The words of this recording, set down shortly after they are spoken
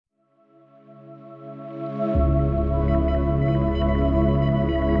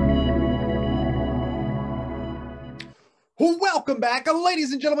Welcome back,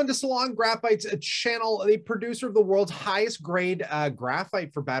 ladies and gentlemen, to Ceylon Graphite's channel, the producer of the world's highest grade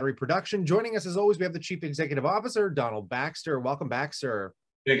graphite for battery production. Joining us, as always, we have the Chief Executive Officer, Donald Baxter. Welcome back, sir.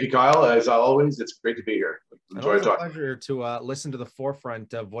 Thank you, Kyle. As always, it's great to be here. Enjoy talking. It's a pleasure to listen to the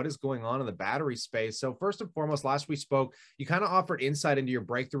forefront of what is going on in the battery space. So first and foremost, last we spoke, you kind of offered insight into your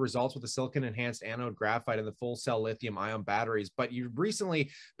breakthrough results with the silicon-enhanced anode graphite and the full-cell lithium-ion batteries, but you've recently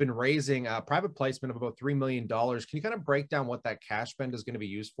been raising a private placement of about $3 million. Can you kind of break down what that cash spend is going to be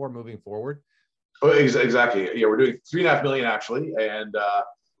used for moving forward? Oh, exactly. Yeah, we're doing $3.5 million actually, and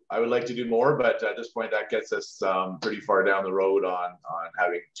I would like to do more, but at this point, that gets us pretty far down the road on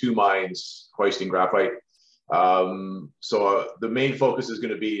having 2 mines hoisting graphite. So the main focus is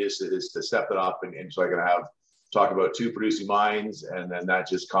going to be is to step it up, and so I can talk about 2 producing mines, and then that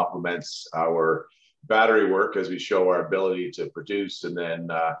just complements our battery work as we show our ability to produce, and then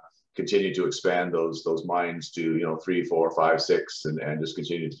continue to expand those mines to 3, 4, 5, 6, and just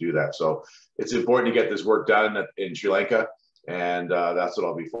continue to do that. So it's important to get this work done in Sri Lanka. And that's what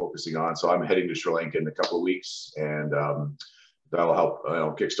I'll be focusing on. So I'm heading to Sri Lanka in a couple of weeks, and that'll help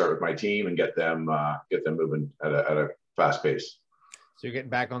kickstart with my team and get them moving at a fast pace. So you're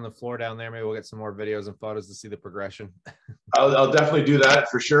getting back on the floor down there. Maybe we'll get some more videos and photos to see the progression. I'll definitely do that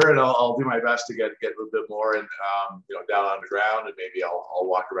for sure, and I'll do my best to get a little bit more and down on the ground, and maybe I'll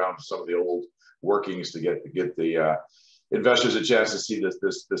walk around to some of the old workings to get the investors a chance to see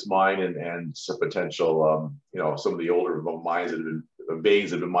this mine and some potential, some of the older mines that have been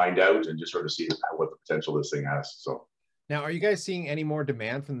veins that have been mined out, and just sort of see what the potential this thing has. So now, are you guys seeing any more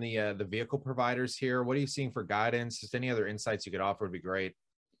demand from the vehicle providers here? What are you seeing for guidance? Just any other insights you could offer would be great.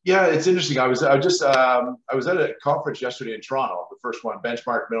 Yeah, it's interesting. I was at a conference yesterday in Toronto, the first one.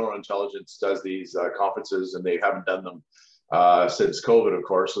 Benchmark Mineral Intelligence does these conferences, and they haven't done them since COVID, of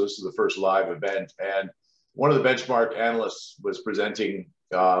course. So this is the first live event, and one of the benchmark analysts was presenting,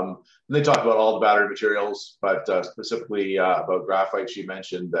 and they talked about all the battery materials, but specifically about graphite. She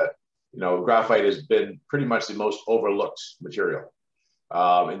mentioned that, graphite has been pretty much the most overlooked material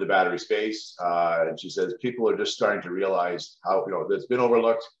in the battery space. And she says people are just starting to realize how, it's been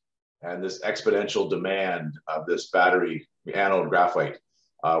overlooked, and this exponential demand of this battery anode graphite,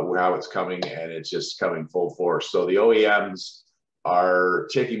 how it's coming, and it's just coming full force. So the OEMs are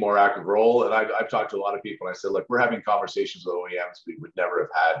taking more active role. And I've talked to a lot of people, and I said, look, we're having conversations with OEMs we would never have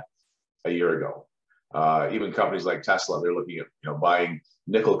had a year ago. Even companies like Tesla, they're looking at buying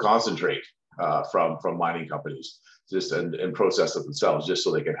nickel concentrate from mining companies just and process it themselves just so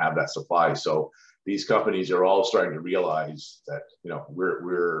they can have that supply. So these companies are all starting to realize that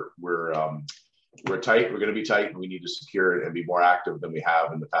we're tight, we're going to be tight, and we need to secure it and be more active than we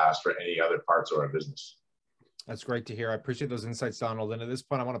have in the past for any other parts of our business. That's great to hear. I appreciate those insights, Donald. And at this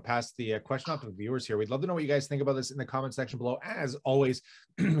point, I want to pass the question off to the viewers here. We'd love to know what you guys think about this in the comment section below. As always,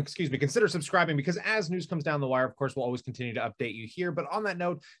 excuse me, consider subscribing, because as news comes down the wire, of course, we'll always continue to update you here. But on that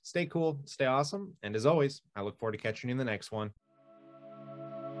note, stay cool, stay awesome. And as always, I look forward to catching you in the next one.